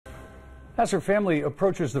As her family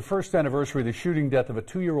approaches the first anniversary of the shooting death of a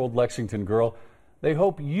 2-year-old Lexington girl, they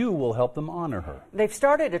hope you will help them honor her. They've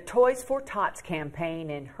started a Toys for Tots campaign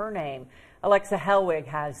in her name. Alexa Helwig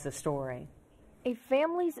has the story. A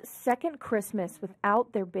family's second Christmas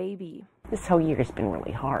without their baby. This whole year has been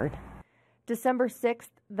really hard. December 6th,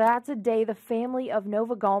 that's a day the family of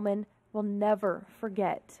Nova Gallman will never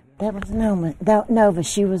forget. That was Nova.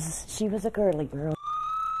 She was a girly girl.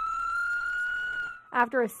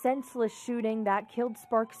 After a senseless shooting that killed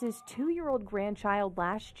Sparks' 2-year-old grandchild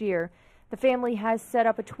last year, the family has set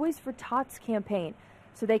up a Toys for Tots campaign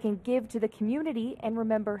so they can give to the community and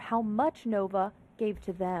remember how much Nova gave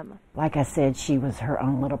to them. Like I said, she was her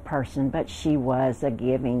own little person, but she was a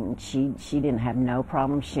giving. She didn't have no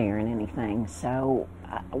problem sharing anything. So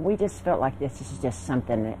we just felt like this is just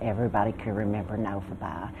something that everybody could remember Nova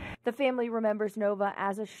by. The family remembers Nova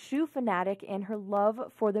as a shoe fanatic and her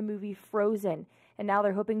love for the movie Frozen. And now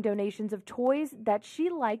they're hoping donations of toys that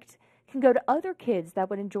she liked can go to other kids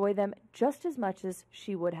that would enjoy them just as much as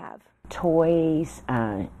she would have. Toys,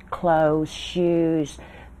 clothes, shoes,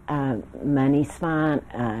 money's fine,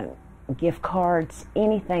 gift cards,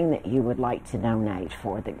 anything that you would like to donate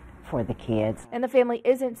for the kids. And the family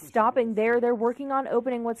isn't stopping there. They're working on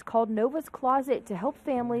opening what's called Nova's Closet to help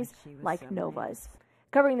families like Nova's.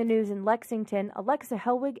 Covering the news in Lexington, Alexa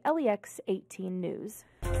Helwig, LEX 18 News.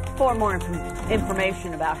 For more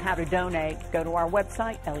information about how to donate, go to our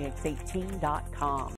website, lex18.com.